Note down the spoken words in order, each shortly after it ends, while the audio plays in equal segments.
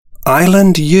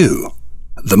Island U.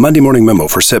 The Monday Morning Memo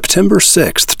for September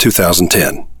 6th,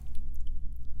 2010.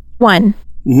 1.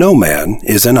 No man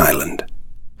is an island.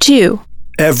 2.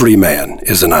 Every man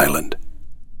is an island.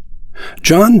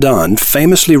 John Donne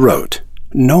famously wrote,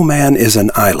 "No man is an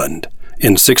island,"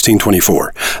 in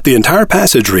 1624. The entire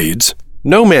passage reads,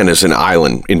 No man is an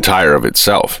island entire of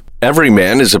itself. Every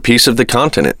man is a piece of the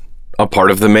continent, a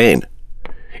part of the main.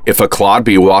 If a clod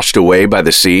be washed away by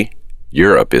the sea,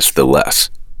 Europe is the less.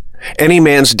 Any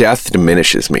man's death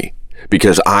diminishes me,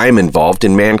 because I am involved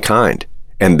in mankind,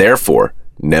 and therefore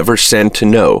never send to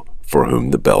know for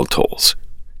whom the bell tolls.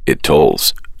 It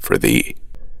tolls for thee.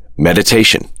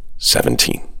 Meditation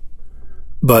 17.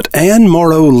 But Anne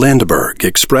Morrow Lindbergh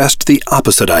expressed the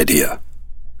opposite idea.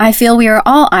 I feel we are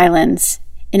all islands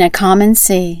in a common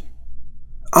sea.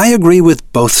 I agree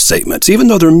with both statements, even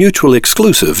though they're mutually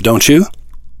exclusive, don't you?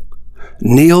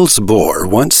 Niels Bohr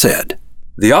once said,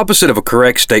 The opposite of a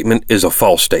correct statement is a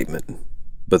false statement,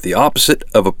 but the opposite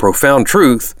of a profound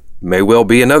truth may well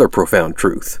be another profound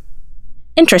truth.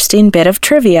 Interesting bit of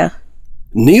trivia.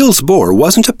 Niels Bohr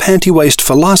wasn't a panty-waist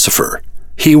philosopher.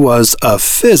 He was a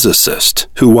physicist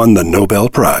who won the Nobel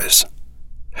Prize.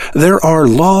 There are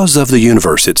laws of the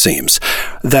universe, it seems,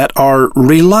 that are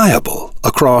reliable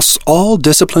across all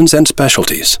disciplines and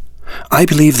specialties. I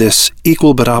believe this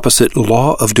equal but opposite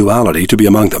law of duality to be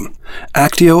among them.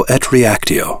 Actio et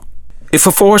reactio. If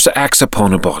a force acts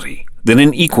upon a body, then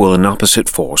an equal and opposite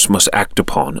force must act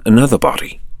upon another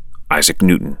body. Isaac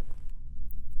Newton.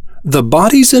 The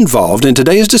bodies involved in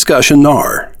today's discussion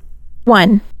are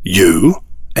 1. you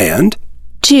and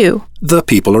 2. the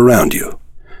people around you.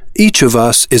 Each of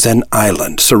us is an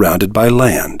island surrounded by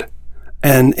land,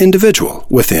 an individual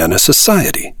within a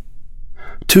society.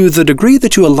 To the degree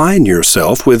that you align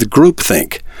yourself with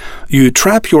groupthink, you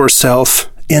trap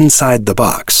yourself inside the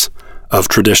box of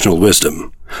traditional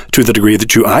wisdom. To the degree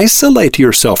that you isolate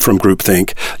yourself from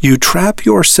groupthink, you trap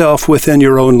yourself within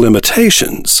your own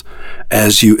limitations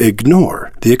as you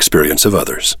ignore the experience of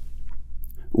others.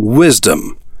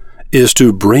 Wisdom is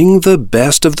to bring the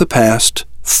best of the past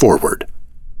forward.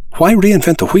 Why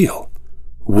reinvent the wheel?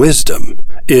 Wisdom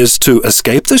is to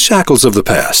escape the shackles of the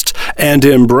past and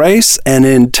embrace an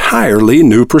entirely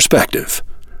new perspective.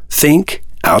 Think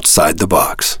outside the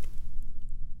box.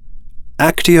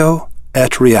 Actio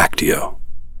et reactio.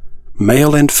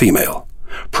 Male and female.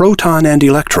 Proton and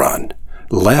electron.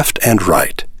 Left and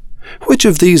right. Which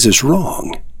of these is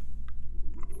wrong?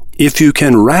 If you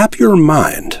can wrap your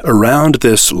mind around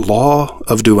this law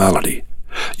of duality,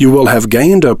 you will have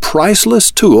gained a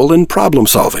priceless tool in problem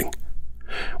solving.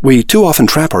 We too often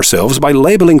trap ourselves by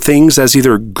labeling things as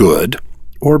either good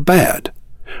or bad,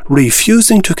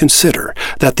 refusing to consider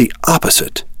that the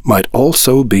opposite might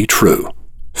also be true.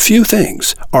 Few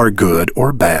things are good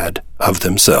or bad of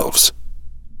themselves.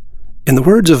 In the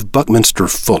words of Buckminster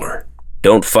Fuller,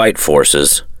 Don't fight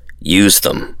forces, use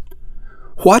them.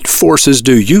 What forces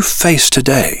do you face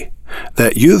today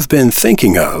that you've been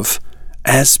thinking of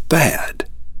as bad?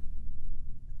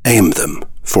 Aim them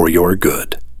for your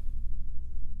good.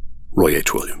 Roy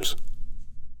H. Williams.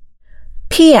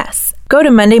 P.S. Go to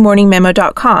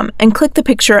MondayMorningMemo.com and click the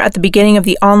picture at the beginning of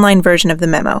the online version of the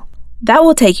memo. That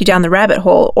will take you down the rabbit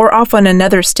hole or off on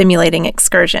another stimulating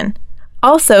excursion.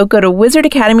 Also, go to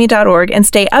wizardacademy.org and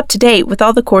stay up to date with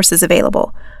all the courses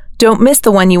available. Don't miss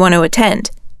the one you want to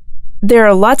attend. There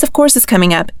are lots of courses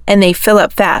coming up, and they fill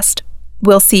up fast.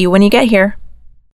 We'll see you when you get here.